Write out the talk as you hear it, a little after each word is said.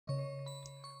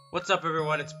What's up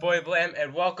everyone, it's Boy Blam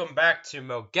and welcome back to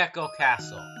Mogeko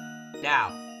Castle. Now,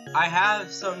 I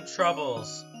have some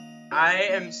troubles. I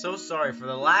am so sorry for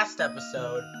the last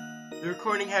episode. The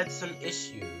recording had some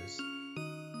issues.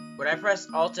 When I press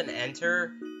Alt and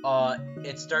Enter,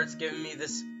 it starts giving me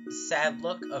this sad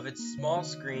look of its small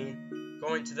screen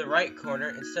going to the right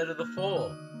corner instead of the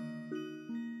full.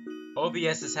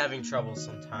 OBS is having trouble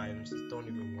sometimes, don't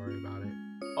even worry about it.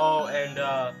 Oh, and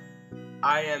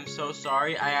I am so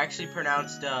sorry. I actually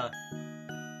pronounced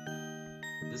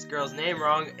this girl's name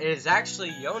wrong. It is actually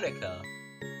Yonika.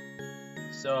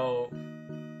 So,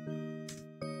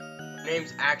 her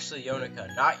name's actually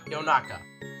Yonika, not Yonaka.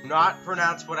 Do not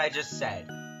pronounce what I just said.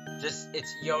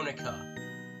 It's Yonika.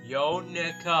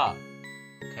 Yonika.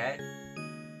 Okay?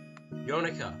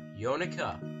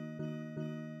 Yonika.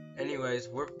 Anyways,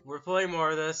 we're playing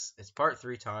more of this. It's part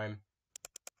 3 time.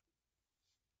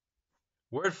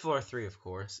 We're at floor 3, of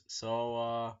course.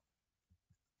 So,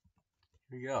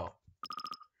 here we go.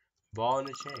 Ball in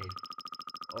the chain.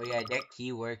 Oh yeah, that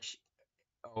key works.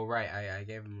 Oh right, I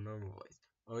gave him a normal voice.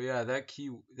 Oh yeah, that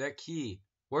key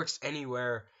works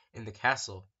anywhere in the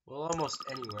castle. Well, almost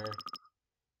anywhere.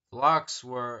 The locks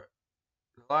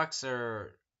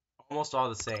are almost all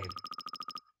the same.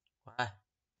 What?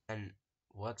 And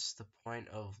what's the point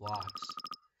of locks?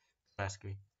 Don't ask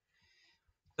me.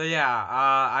 So yeah,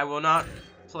 I will not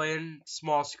play in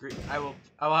small screen. I will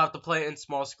have to play it in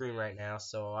small screen right now.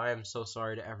 So I am so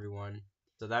sorry to everyone.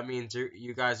 So that means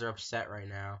you guys are upset right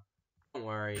now. Don't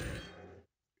worry.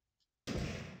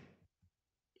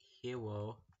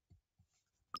 Hero.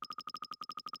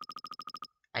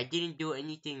 I didn't do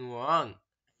anything wrong.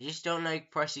 I just don't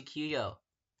like prosciutto.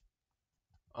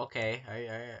 Okay,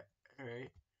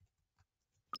 alright.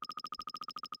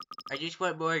 I just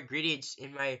want more ingredients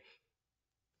in my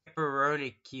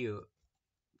pepperoni cube.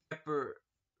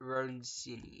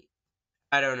 Pepperoncini.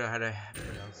 I don't know how to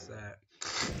pronounce that.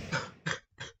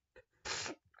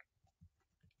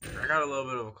 I got a little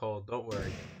bit of a cold, don't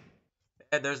worry.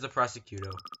 And there's the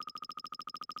prosciutto.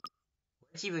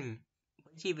 What's even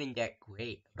that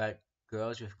great about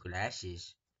girls with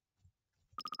glasses?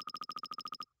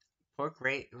 Pork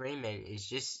ramen is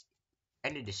just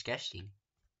kinda disgusting.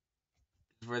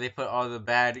 Where they put all the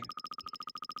bad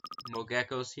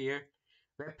Mogekos here.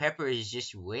 Red pepper is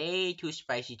just way too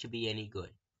spicy to be any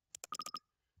good.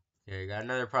 Okay, got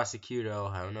another prosciutto.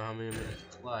 I don't know how many I'm gonna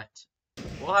collect.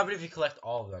 What will happen if you collect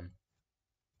all of them?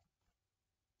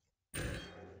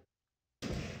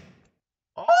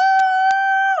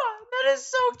 Oh! That is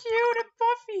so cute and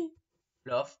puffy!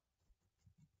 Fluff.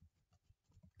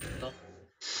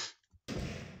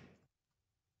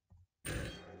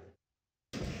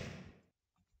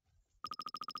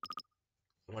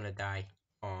 I wanna die.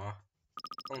 Aw.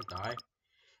 Don't die.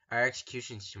 Our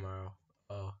execution's tomorrow.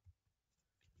 Oh.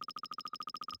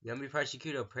 Yummy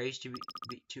prosciutto. Praise to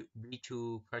be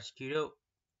to prosciutto.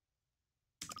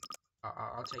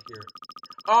 I'll take your.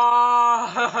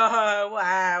 Oh!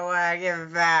 Wow! Give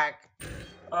it back.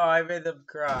 Oh, I made them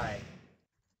cry.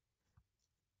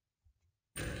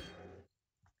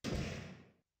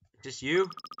 Just you?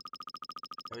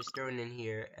 I was thrown in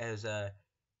here as a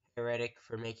heretic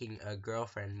for making a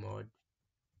girlfriend mode.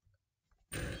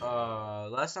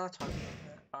 Let's not talk about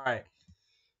that. Alright.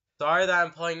 Sorry that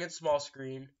I'm playing in small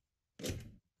screen.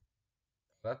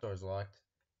 That door's locked.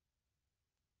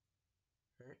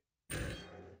 Right.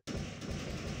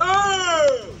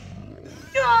 Oh!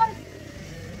 God!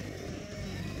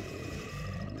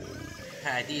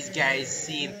 These guys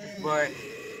seem more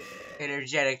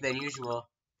energetic than usual.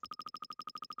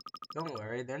 Don't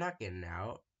worry, they're not getting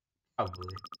out.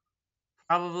 Probably.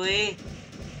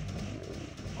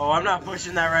 Oh, I'm not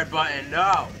pushing that red button.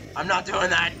 No, I'm not doing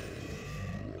that.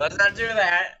 Let's not do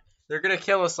that. They're gonna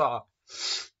kill us all.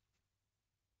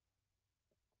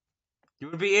 You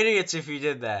would be idiots if you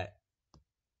did that.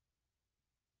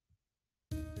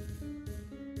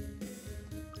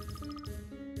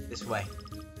 This way.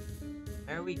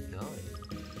 Where are we going?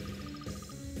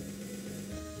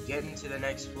 Getting to the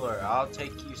next floor. I'll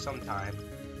take you sometime.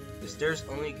 The stairs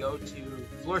only go to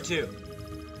floor 2.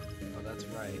 Oh, that's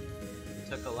right. We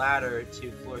took a ladder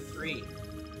to floor 3.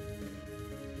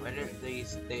 Why didn't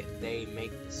they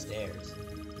make the stairs?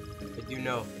 I do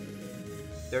know.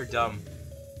 They're dumb.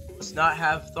 Must not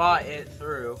have thought it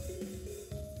through.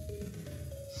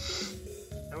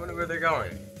 I wonder where they're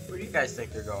going. Where do you guys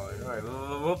think they're going? Alright,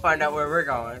 we'll find out where we're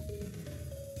going.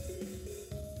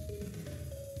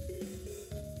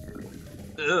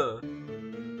 Ugh.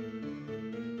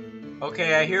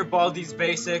 Okay, I hear Baldi's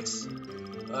basics.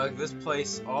 This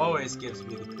place always gives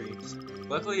me the creeps.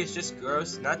 Luckily, it's just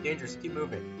gross, not dangerous. Keep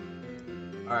moving.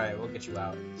 Alright, we'll get you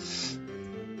out.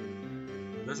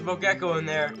 There's a Mogeko in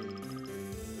there.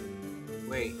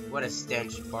 Wait, what a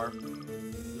stench, Barb.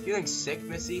 You feeling sick,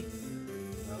 Missy?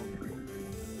 No.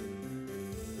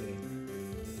 Okay.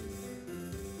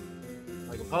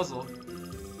 Like a puzzle.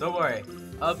 Don't worry.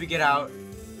 I'll help you get out.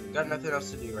 Got nothing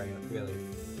else to do right now, really.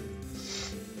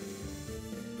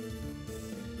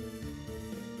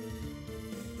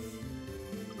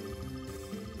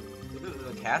 Look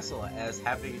at the castle as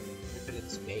having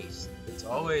infinite space. It's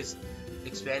always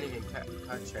expanding and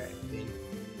contracting.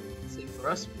 Same for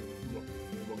us,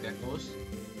 Mogekos.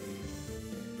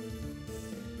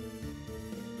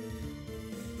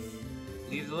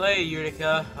 Lead the way,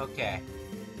 Unica. Okay.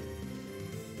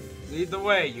 Lead the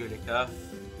way, Unica.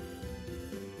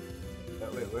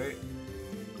 Wait.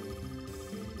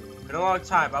 Been a long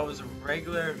time. I was a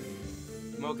regular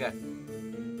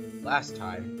Mogeko. Last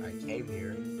time I came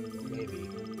here, maybe.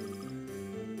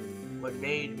 What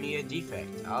made me a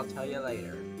defect? I'll tell you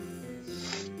later.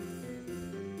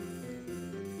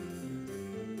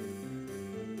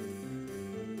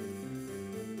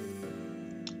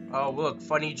 Oh, look,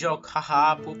 funny joke,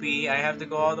 haha, poopy. I have to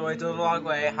go all the way to the long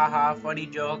way, haha, funny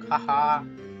joke, haha.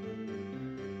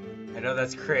 I know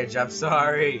that's cringe, I'm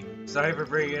sorry. Sorry for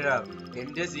bringing it up.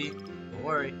 Getting dizzy. Don't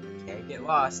worry, can't get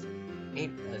lost.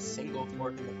 Ain't a single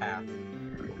fork in the path.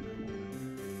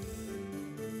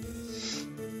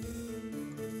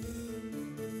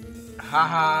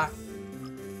 Haha.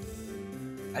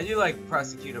 I do like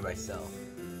prosecutor myself.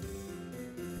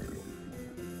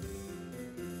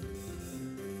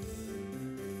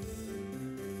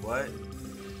 What?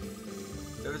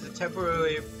 There was a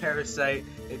temporary parasite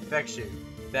infection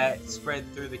that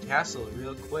spread through the castle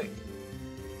real quick.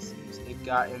 Seems it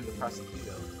got in the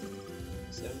prosecutor.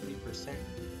 70%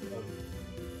 of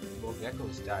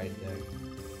Mogekos died then.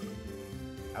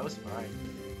 I was fine.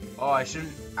 Oh, I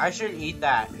shouldn't eat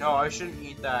that. No, I shouldn't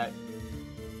eat that.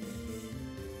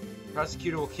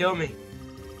 Prosecutor will kill me.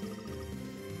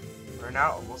 We're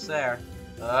now almost there.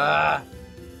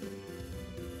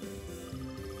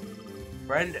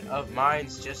 Friend of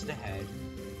mine's just ahead.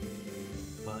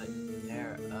 But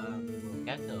they're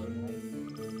Mogeko,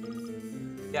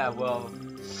 right? Yeah, well.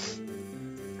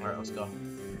 Alright, let's go.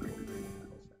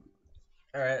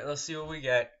 Alright, let's see what we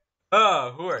get.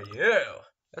 Oh, who are you?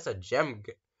 That's a gem.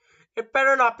 It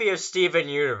better not be a Steven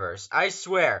Universe. I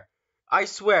swear. I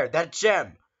swear, that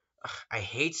gem. Ugh, I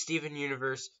hate Steven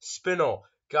Universe. Spinel.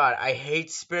 God, I hate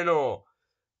Spinel.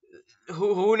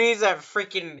 Who needs that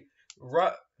freaking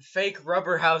fake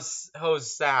rubber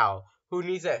hose Sal? Who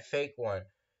needs that fake one?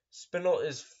 Spinel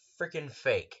is freaking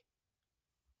fake.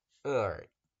 Alright.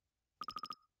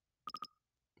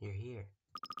 You're here.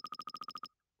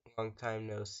 Long time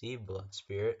no see, Blood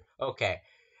Spirit. Okay.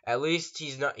 At least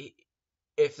he's not...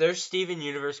 if there's Steven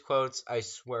Universe quotes, I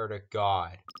swear to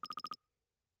God.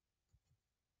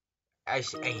 I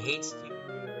hate Steven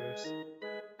Universe.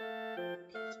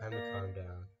 Time to calm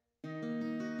down.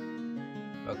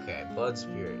 Okay, Blood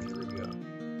Spirit, here we go.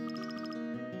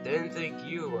 Didn't think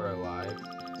you were alive.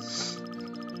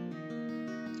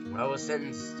 I was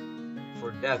sentenced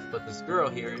for death, but this girl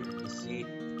here, you see...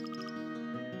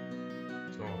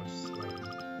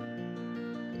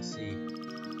 I see.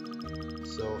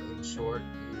 So, in short,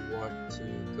 you want to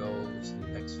go to the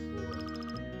next floor.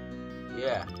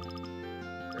 Yeah.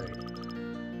 Great.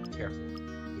 Careful.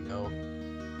 You know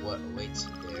what awaits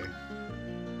you there.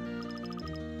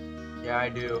 Yeah, I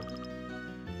do.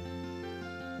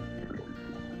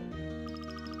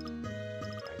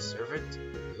 My servant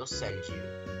will send you.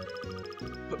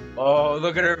 Oh,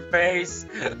 look at her face!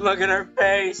 Look at her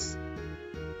face!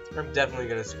 I'm definitely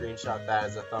gonna screenshot that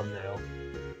as a thumbnail.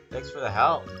 Thanks for the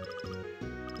help.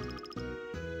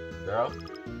 Girl?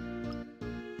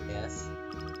 Yes?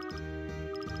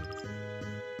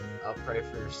 I'll pray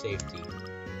for your safety.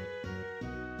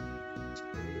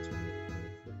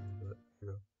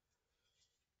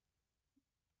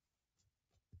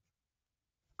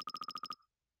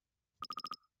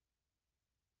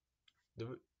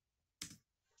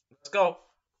 Let's go.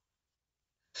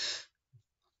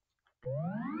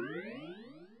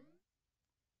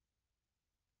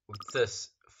 What's this?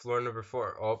 Floor number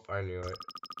 4. Oh, I knew it.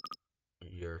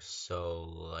 You're so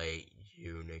late,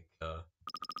 Unica.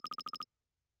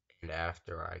 And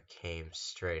after I came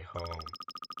straight home,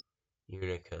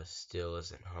 Unica still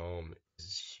isn't home,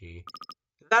 is she?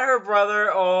 Is that her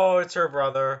brother? Oh, it's her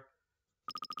brother.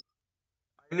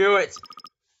 I knew it.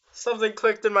 Something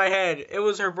clicked in my head. It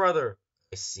was her brother.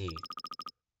 I see.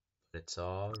 But it's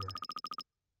alright.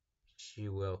 She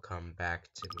will come back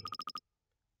to me.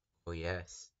 Oh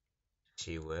yes,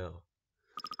 she will.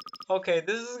 Okay,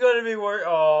 this is gonna be work.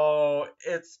 Oh,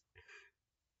 it's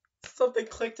something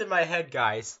clicked in my head,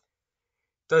 guys.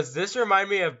 Does this remind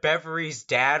me of Beverly's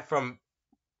dad from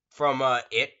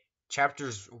It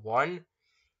Chapters 1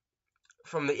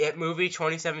 from the It movie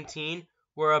 2017,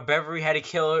 where Beverly had to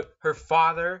kill her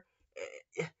father?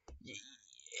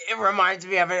 It reminds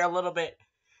me of it a little bit.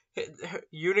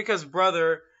 Unica's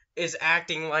brother is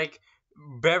acting like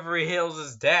Beverly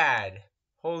Hills' dad.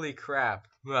 Holy crap.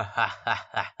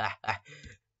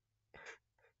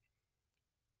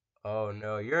 Oh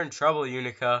no, you're in trouble,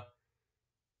 Unica.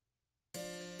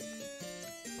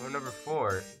 Or number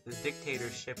 4, the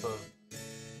dictatorship of...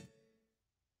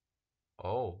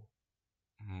 Oh.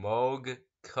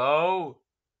 Mogeko?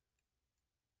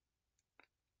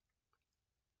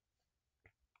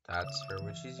 That's her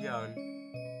when she's young.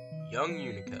 Young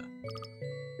Unica.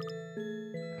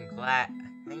 I'm glad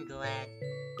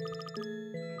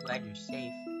you're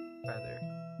safe, brother.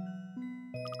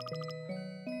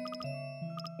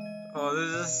 Oh,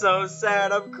 this is so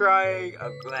sad. I'm crying.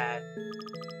 I'm glad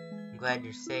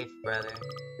you're safe, brother.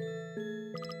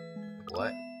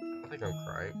 What? I don't think I'm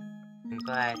crying. I'm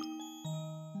glad.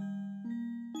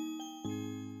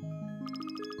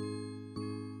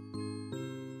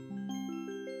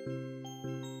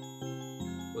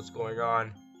 What's going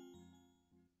on?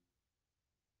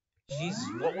 Jesus,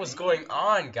 what was going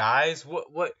on, guys?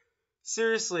 What?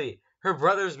 Seriously, her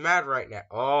brother's mad right now.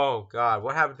 Oh God,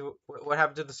 what happened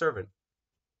to the servant?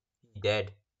 He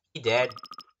dead. He dead.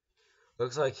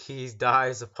 Looks like he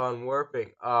dies upon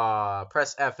warping.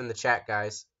 Press F in the chat,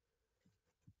 guys.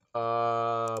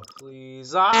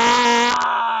 Please.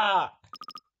 Ah!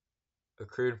 A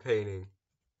crude painting.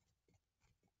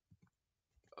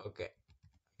 Okay.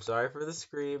 Sorry for the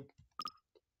scream.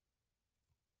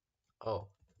 Oh.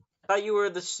 I thought you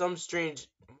were some strange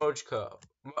Mogeko.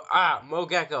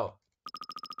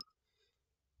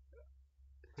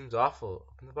 Seems awful.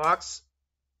 Open the box.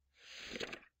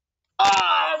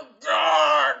 Oh,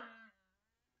 God!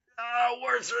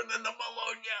 Worse than the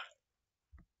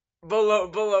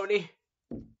bologna.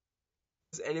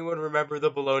 Does anyone remember the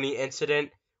bologna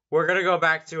incident? We're gonna go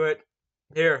back to it.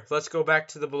 Here, let's go back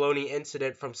to the bologna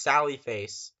incident from Sally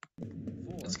Face.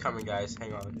 It's coming, guys.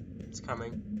 Hang on. It's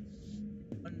coming.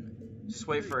 Just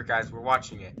wait for it, guys. We're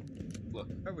watching it. Look.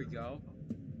 There we go.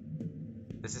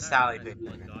 This is Sally Face.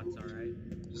 Dots, all right.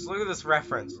 Just look at this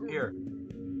reference. Here. Oh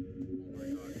my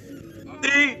God.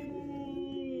 See?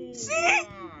 See?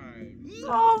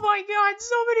 Oh my God,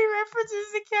 so many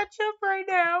references to catch up right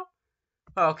now.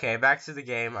 Okay, back to the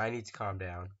game. I need to calm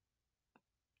down.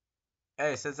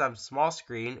 Hey, since I'm small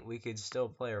screen, we could still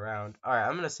play around. Alright,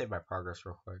 I'm gonna save my progress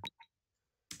real quick.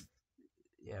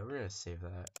 Yeah, we're gonna save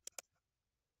that.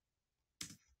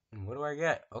 And what do I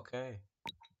get? Okay.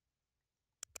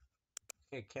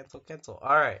 Okay, cancel.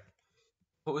 Alright.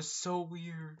 That was so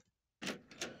weird. That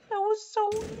was so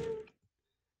weird.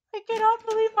 I cannot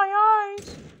believe my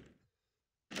eyes.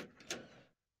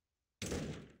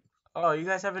 Oh, you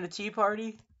guys having a tea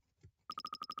party?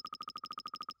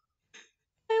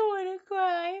 I wanna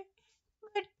cry.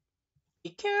 But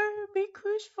you can't be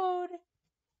crucified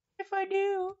if I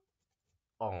do.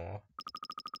 Oh.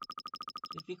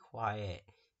 Just be quiet.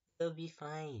 It'll be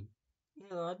fine.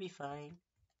 It'll all be fine.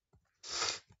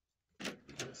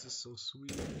 This is so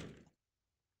sweet.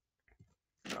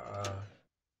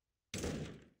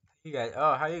 You guys,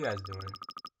 how you guys doing?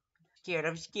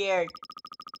 I'm scared.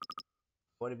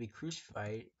 Want to be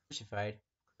crucified?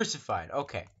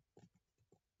 Okay.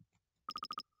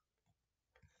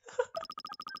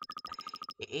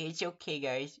 It's okay,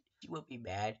 guys. She won't be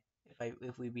mad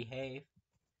if we behave.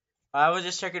 I was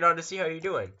just checking on to see how you're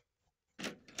doing.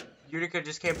 Unica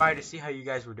just came by to see how you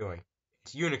guys were doing.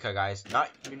 It's Unica, guys, not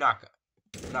Unaka.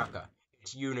 Unaka.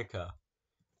 It's Unica.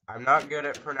 I'm not good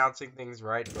at pronouncing things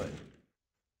right, but...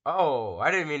 Oh,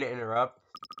 I didn't mean to interrupt.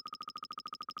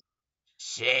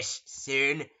 Shish,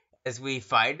 soon as we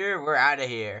find her, we're out of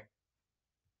here.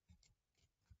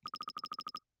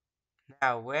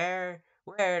 Now, where'd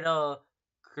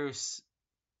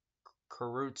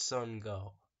Karutsun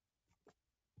go?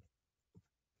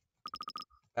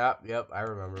 Yep, I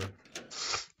remember.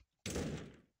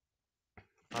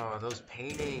 Oh, those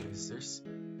paintings, there's...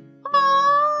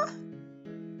 Ah!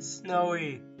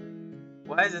 Snowy.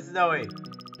 Why is it snowy?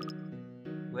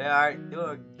 Where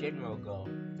do General go?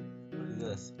 What is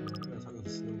this?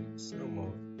 Snow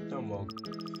mode.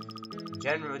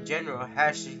 General,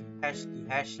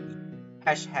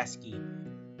 Hashki.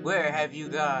 Where have you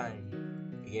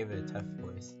gone? I gave it a tough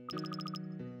voice.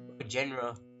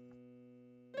 General.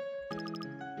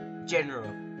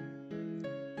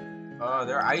 Oh,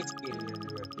 they're ice skating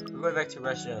everywhere. We're going back to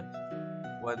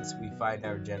Russia once we find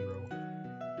our general.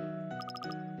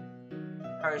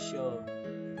 Partial.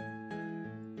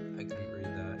 I couldn't read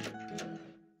that.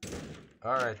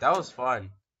 Alright, that was fun.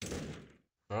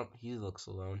 Oh, he looks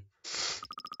alone.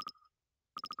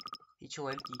 It's so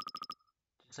empty.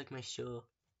 Just like my show.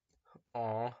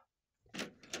 Aww.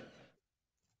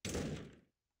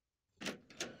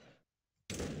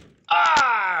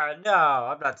 Ah! No!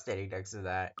 I'm not standing next to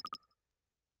that.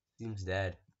 Seems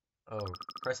dead. Oh,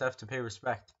 press F to pay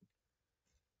respect.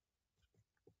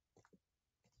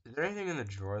 Is there anything in the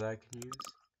drawer that I can use?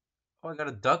 Oh, I got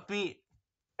a duck meat.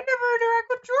 I never interact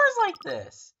with drawers like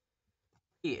this.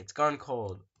 Hey, it's gone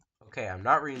cold. Okay, I'm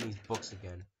not reading these books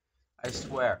again. I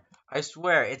swear. I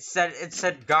swear. It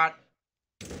said got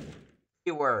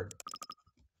a word.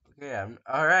 Okay, I'm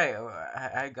alright.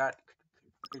 I got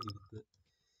crazy with it.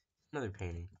 Another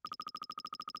painting.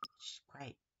 She's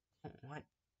great. I don't want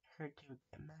her to get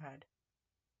mad.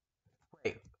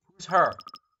 Wait, who's her?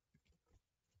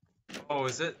 Oh,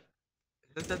 is it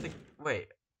that the wait.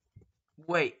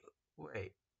 Wait.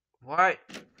 What?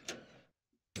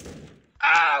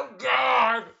 Oh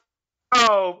god!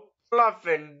 Oh,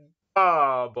 Fluffin'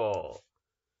 Bubble.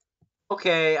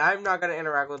 Okay, I'm not gonna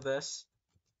interact with this.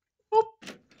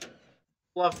 Boop.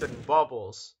 Fluffin'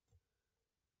 Bubbles.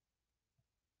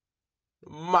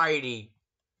 Mighty.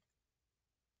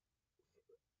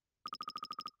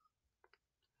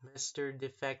 Mr.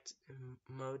 Defect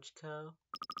Mogeko?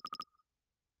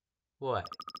 What?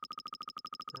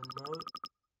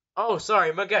 Oh,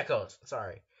 sorry, Mogekos.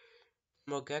 Sorry.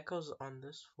 Mogekos on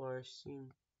this floor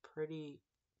seem pretty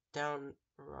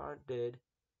downtrodden.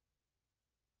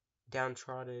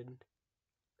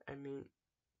 I mean,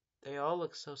 they all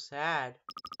look so sad.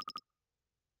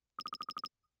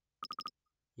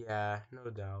 Yeah,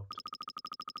 no doubt.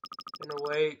 In a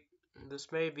way,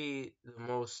 this may be the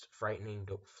most frightening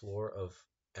floor of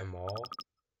them all.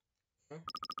 Huh?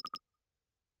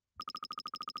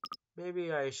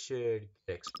 Maybe I should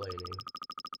get explaining.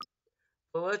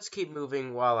 But let's keep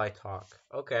moving while I talk.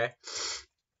 Okay.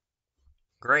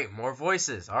 Great, more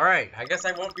voices. Alright, I guess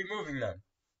I won't be moving then.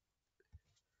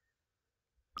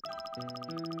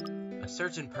 A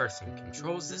certain person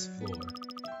controls this floor.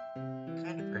 What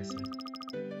kind of person?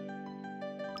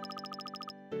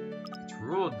 It's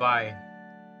ruled by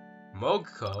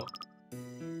Mogeko.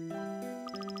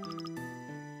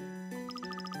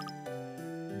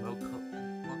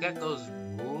 Mogeko's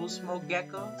rules,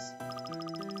 Mogekos?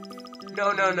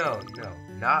 No,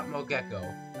 not Mogeko.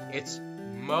 It's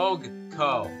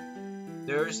Mogeko.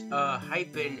 There's a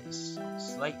hyphen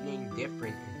slightly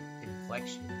different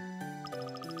inflection.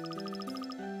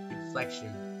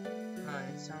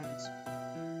 It sounds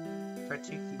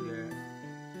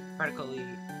practically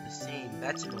the same.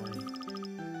 That's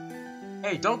annoying.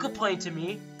 Hey, don't complain to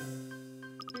me.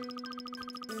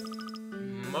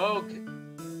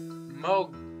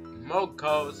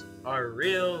 Mogekos are a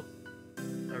real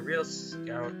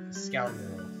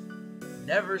scoundrel.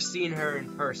 Never seen her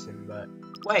in person, but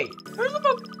wait, where's the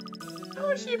how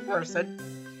is she in person?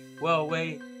 Well,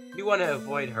 wait, we want to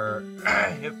avoid her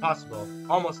if possible.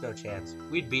 Almost no chance.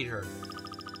 We'd beat her.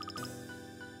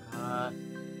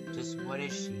 Just what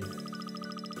is she?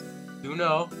 You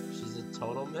know, she's a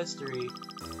total mystery.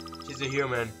 She's a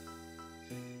human.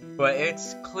 But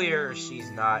it's clear she's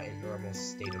not in normal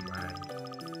state of mind.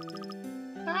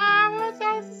 What's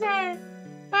that to say?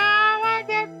 What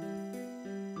that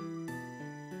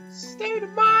state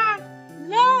of mind?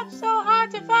 Love so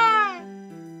hard to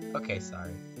find. Okay,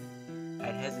 sorry.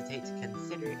 I'd hesitate to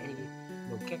consider any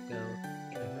Mogeko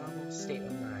in a normal state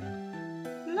of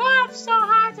mind. Love so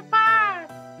hard to find.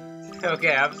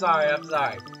 Okay, I'm sorry.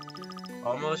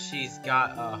 Almost she's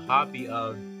got a hobby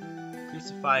of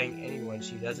crucifying anyone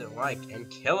she doesn't like and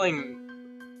killing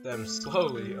them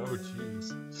slowly. Oh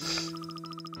jeez.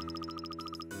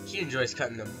 She enjoys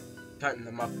cutting them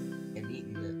up and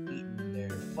eating their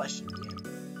flesh in the end.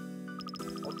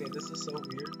 Okay, this is so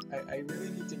weird. I really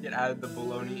need to get out of the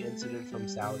baloney incident from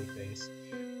Sally Face.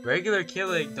 Regular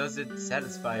killing doesn't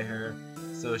satisfy her,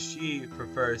 so she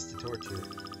prefers to torture.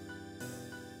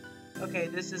 Okay,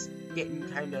 this is getting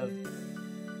kind of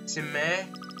timid.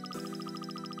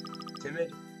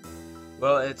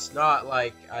 Well, it's not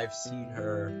like I've seen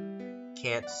her.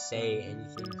 Can't say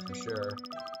anything for sure.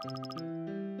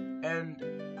 And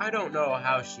I don't know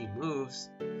how she moves,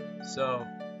 so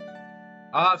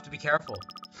I'll have to be careful.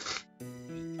 I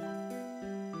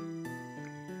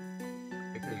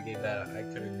couldn't give that a high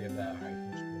pitch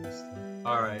voice.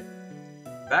 Alright.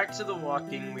 Back to the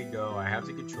walking we go. I have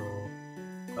the control.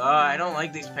 I don't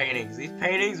like these paintings. These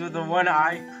paintings with the one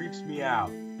eye creeps me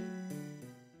out.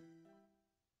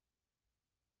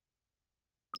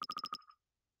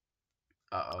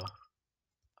 Uh-oh.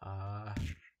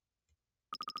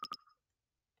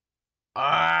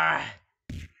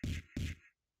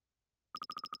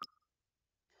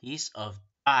 Piece of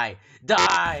die.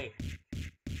 Die!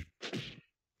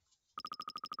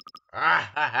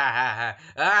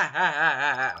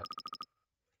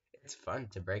 It's fun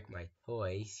to break my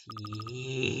toys.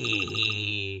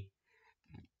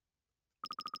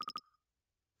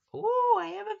 Oh, I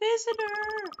have a visitor.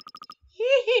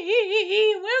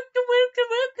 Welcome, welcome,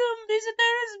 welcome.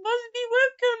 Visitor is supposed to be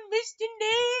welcome, Mr.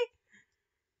 Day.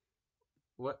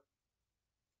 What?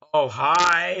 Oh,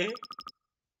 hi.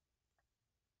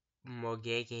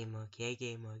 Mogeko,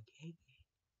 Mogeko, Mogeko.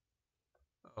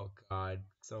 Oh, God.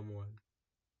 Someone.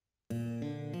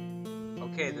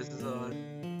 Okay, this is a...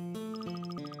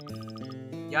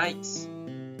 Yikes.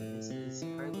 This is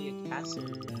hardly a castle.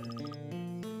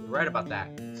 You're right about that.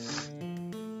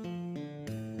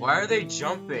 Why are they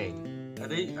jumping? Are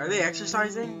they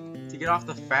exercising to get off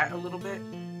the fat a little bit?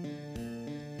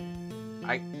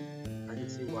 I can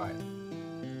see why.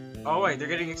 Oh wait, they're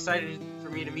getting excited for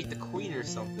me to meet the queen or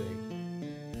something.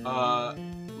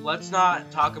 Let's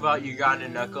not talk about Uganda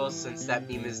Knuckles since that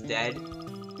meme is dead.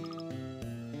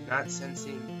 Not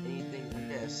sensing anything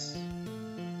amiss.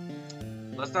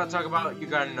 Let's not talk about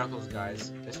Uganda Knuckles,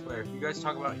 guys. I swear, if you guys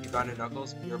talk about Uganda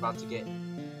Knuckles, you're about to get...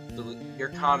 your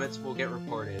comments will get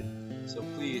reported. So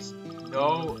please,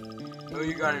 no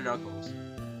Uganda Knuckles.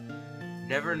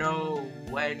 Never know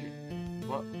when...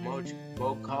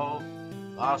 Mogeko...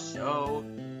 I'll show.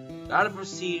 Gotta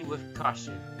proceed with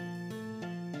caution.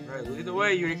 Alright, lead the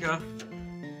way, Unica.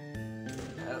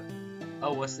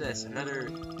 Oh, what's this? Another...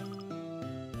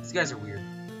 These guys are weird.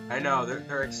 I know,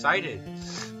 they're excited.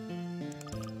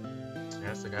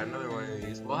 Yes, I got another one of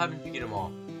these. We'll have him get them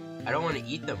all. I don't want to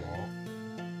eat them all.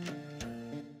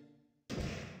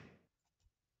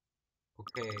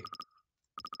 Okay.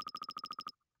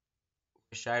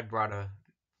 Wish I had brought a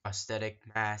prosthetic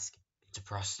mask. It's a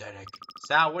prosthetic.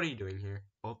 Sal, what are you doing here?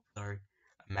 Oh, sorry.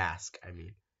 A mask, I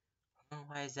mean. Oh,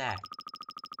 why is that?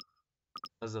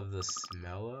 Because of the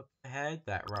smell up ahead?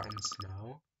 That rotten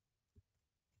smell?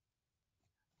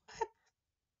 What?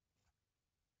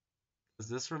 Does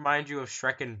this remind you of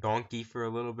Shrek and Donkey for a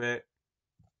little bit?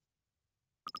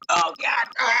 Oh, God!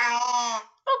 Ah!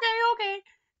 Okay.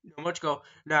 No much go.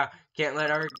 Nah, can't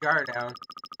let our guard down.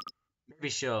 Maybe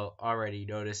she'll already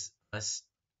notice us.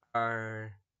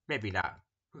 Or maybe not.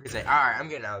 Who can say? Alright, I'm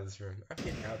getting out of this room.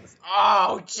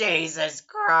 Oh, Jesus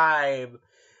Christ!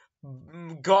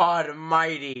 God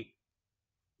Almighty.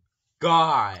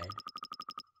 God.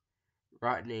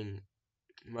 Rotting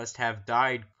must have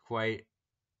died quite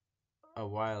a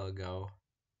while ago.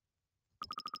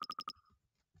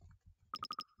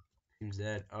 Seems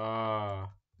dead.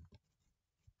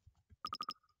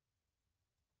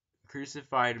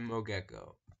 Crucified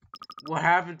Mogeko. What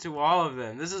happened to all of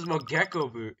them? This is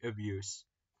Mogeko abuse.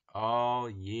 Oh,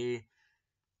 yeah.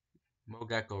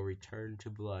 Mogeko returned to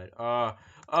blood.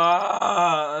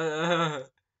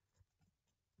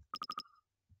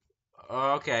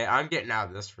 Okay, I'm getting out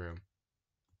of this room.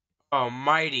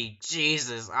 Almighty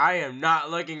Jesus, I am not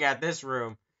looking at this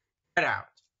room. Get out.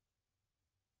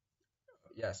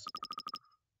 Yes.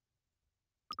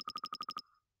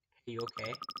 Are you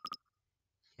okay?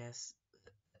 Yes,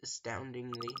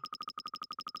 astoundingly.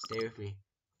 Stay with me.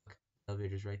 Look, the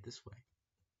elevator's right this way.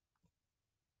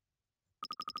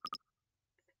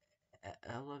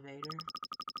 Elevator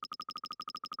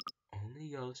only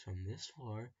goes from this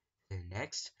floor to the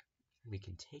next. We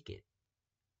can take it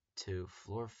to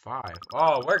floor 5.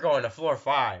 Oh, we're going to floor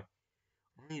 5.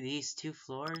 Only these 2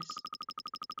 floors?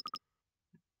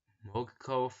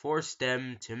 Mogeko forced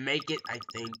them to make it, I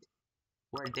think.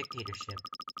 We're a dictatorship.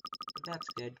 But that's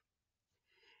good.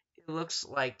 It looks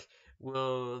like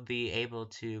we'll be able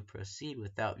to proceed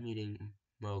without meeting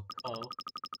Mogeko.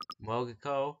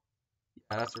 Mogeko?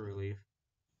 Yeah, that's a relief.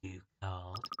 You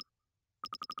called.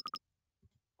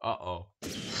 Uh-oh.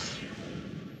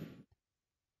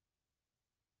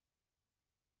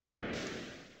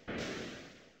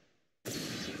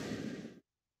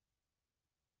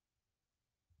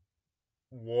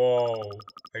 Whoa.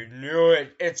 I knew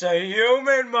it. It's a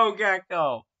human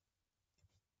Mogeko.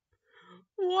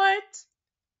 What?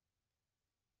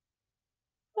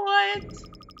 What?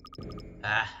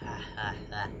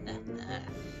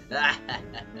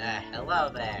 Hello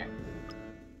there.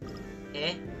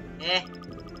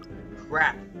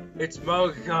 Crap. It's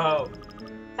Mogeko.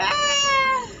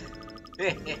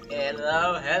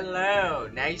 Hello.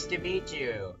 Nice to meet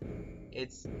you.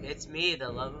 It's me, the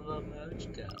lovable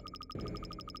Mogeko.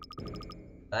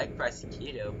 I like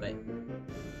prosciutto, but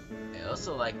I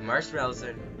also like marshmallows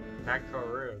and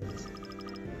macaroons.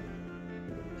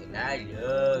 And I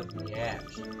love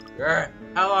naps.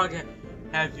 How long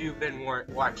have you been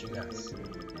watching us?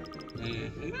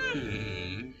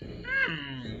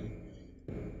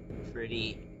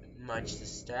 Pretty much the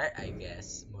start, I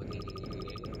guess.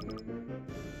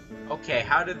 Okay,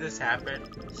 how did this happen?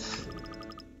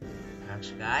 How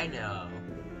should I know?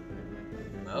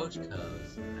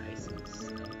 Mogeko's nice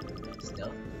and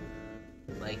stealthy.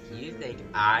 Like, you think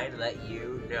I'd let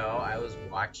you know I was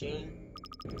watching?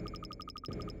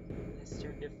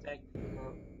 Mr. Defective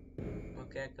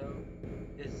Mogeko?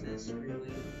 Is this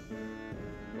really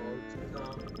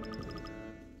Mogeko?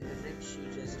 Isn't she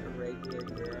just a regular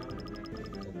girl?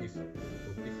 Don't be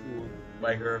fooled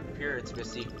by her appearance,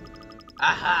 Missy.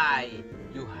 Aha!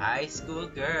 You high school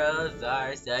girls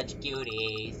are such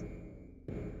cuties.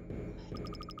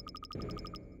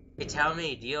 Hey, tell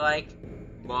me, do you like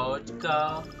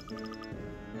Mogeko?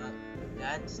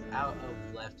 That's out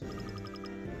of left field.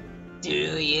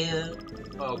 Do you?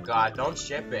 Oh god, don't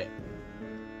ship it.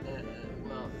 Well, I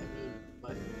mean,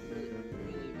 but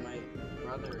really my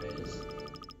brother is.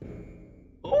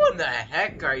 Who the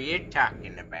heck are you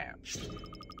talking about?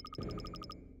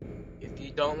 If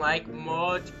you don't like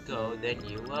Mogeko, then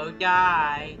you will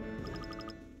die.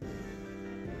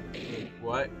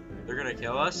 What? They're gonna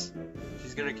kill us?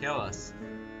 She's gonna kill us.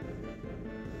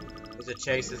 It's a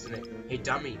chase, isn't it? Hey,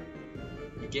 dummy.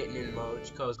 You getting in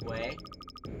Mogeko's way?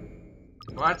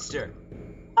 Monster!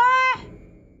 Ah!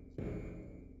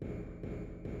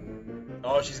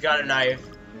 Oh, she's got a knife.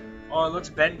 Oh, it looks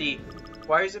bendy.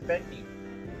 Why is it bendy?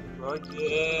 Oh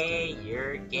yeah,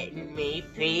 you're getting me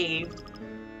paved.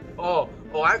 Oh,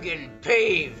 I'm getting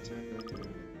paved.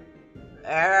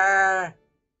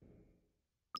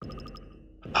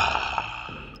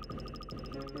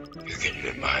 You're getting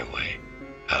in my way.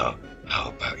 How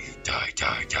about you die?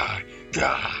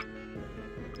 Gah!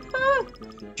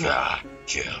 Gah!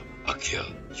 I'll kill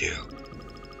you.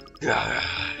 Gah!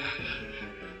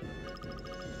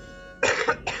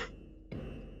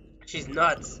 She's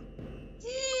nuts.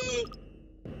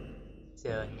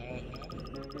 So hey,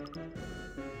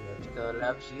 Mogeko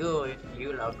loves you if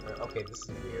you love her. Okay, this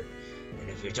is weird. And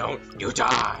if you don't, you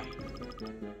die.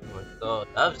 Mogeko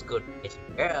loves good little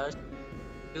girls.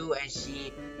 Do as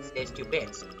she says to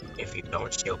bits. If you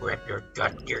don't, she'll rip your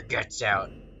guts out.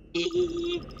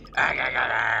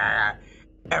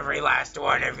 Every last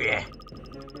one of you.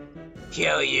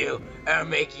 Kill you. I'll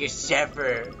make you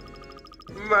suffer.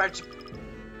 Much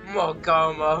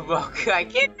Mogeko. I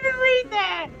can't even read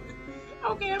that.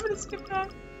 Okay, I'm gonna skip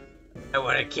that. I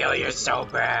want to kill you so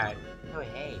bad. Oh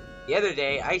hey, the other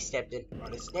day I stepped in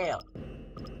on a snail.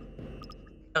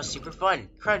 That was super fun.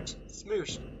 Crunch,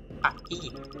 smoosh.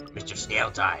 Mr. Snail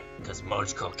died because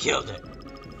Mogeko killed it.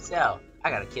 So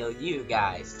I gotta kill you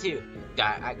guys too.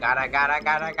 I gotta.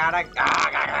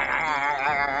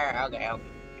 Okay.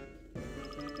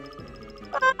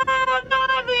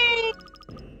 Mommy!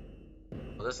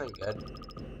 Well, this ain't good.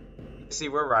 See,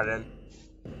 we're running.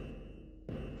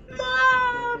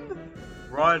 Mom!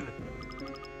 Run!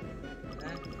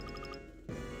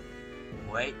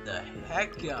 Wait the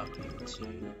heck up, you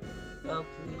two. Oh,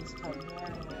 please come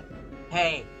back.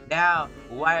 Hey, now,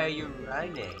 why are you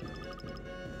running?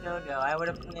 No, I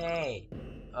wanna play.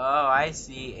 Oh, I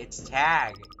see, it's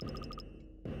tag.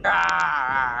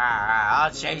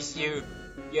 I'll chase you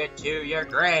to your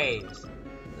graves.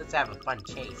 Let's have a fun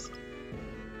chase.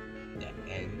 That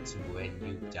ends when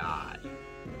you die.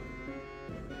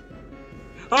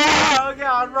 Oh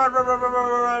god,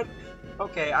 run!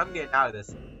 Okay, I'm getting out of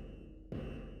this.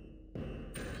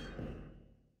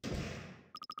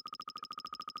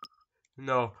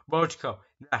 No, Mogeko,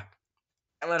 nah.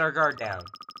 I let our guard down.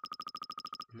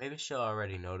 Maybe she'll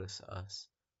already notice us.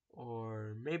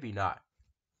 Or maybe not.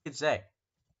 You could say.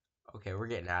 Okay, we're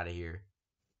getting out of here.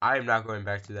 I am not going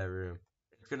back to that room.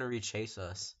 It's gonna re-chase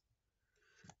us.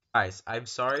 Guys, I'm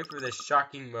sorry for this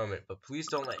shocking moment, but please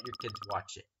don't let your kids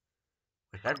watch it.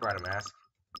 Wait, I brought a mask.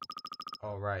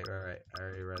 Oh, right. I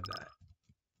already read that.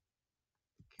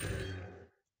 Okay.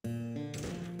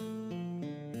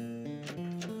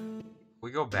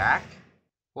 We go back?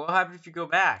 What will happen if you go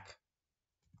back?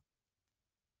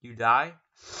 You die?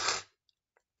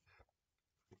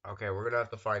 Okay, we're gonna have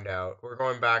to find out. We're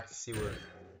going back to see what...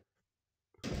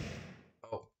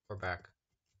 Oh, we're back.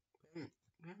 I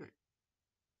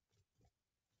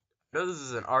know this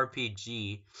is an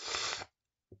RPG.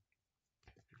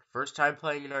 First time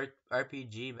playing an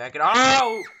RPG back in.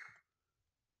 Oh!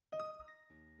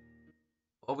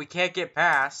 Well, we can't get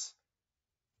past.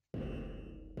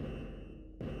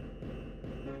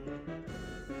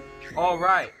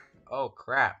 Alright. Oh,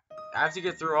 crap. I have to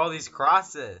get through all these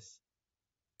crosses.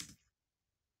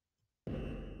 What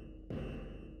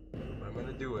I'm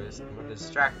gonna do is, I'm gonna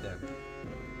distract them.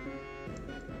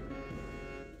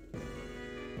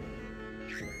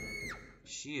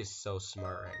 She is so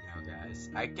smart right now, guys.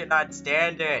 I cannot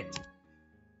stand it.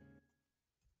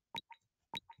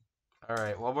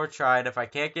 Alright, one more try, and if I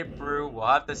can't get through, we'll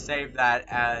have to save that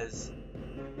as...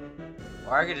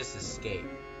 Or I could just escape.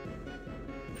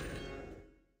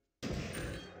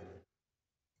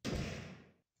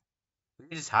 We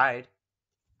can just hide.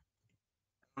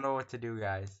 I don't know what to do,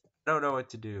 guys. I don't know what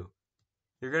to do.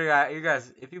 You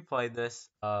guys, if you played this,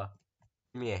 give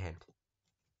me a hint.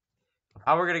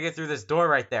 How we're gonna get through this door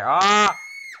right there? Ah!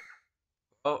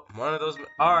 Oh, one of those.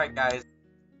 Alright, guys.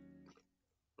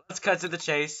 Let's cut to the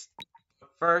chase.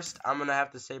 First, I'm gonna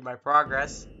have to save my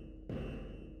progress.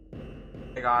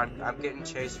 Hang on, I'm getting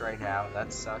chased right now.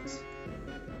 That sucks.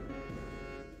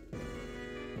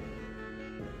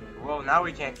 Well, now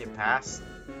we can't get past.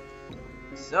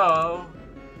 So,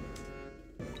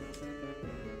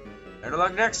 better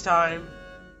luck next time.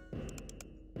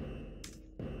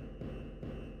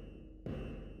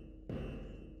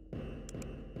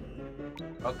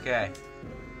 Okay.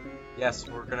 Yes,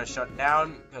 we're gonna shut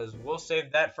down because we'll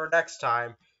save that for next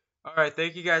time. Alright,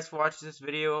 thank you guys for watching this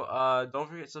video. Don't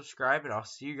forget to subscribe, and I'll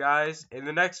see you guys in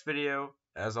the next video.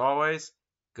 As always,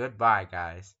 goodbye,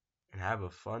 guys. And have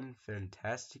a fun,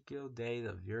 fantastical day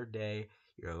of your day,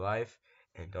 your life.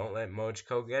 And don't let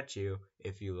Mogeko get you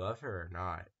if you love her or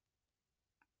not.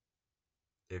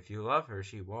 If you love her,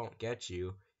 she won't get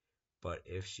you. But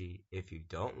if you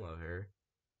don't love her,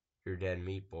 you're dead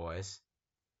meat, boys.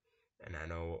 And I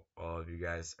know all of you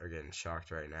guys are getting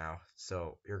shocked right now.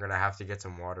 So you're going to have to get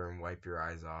some water and wipe your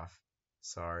eyes off.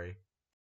 Sorry.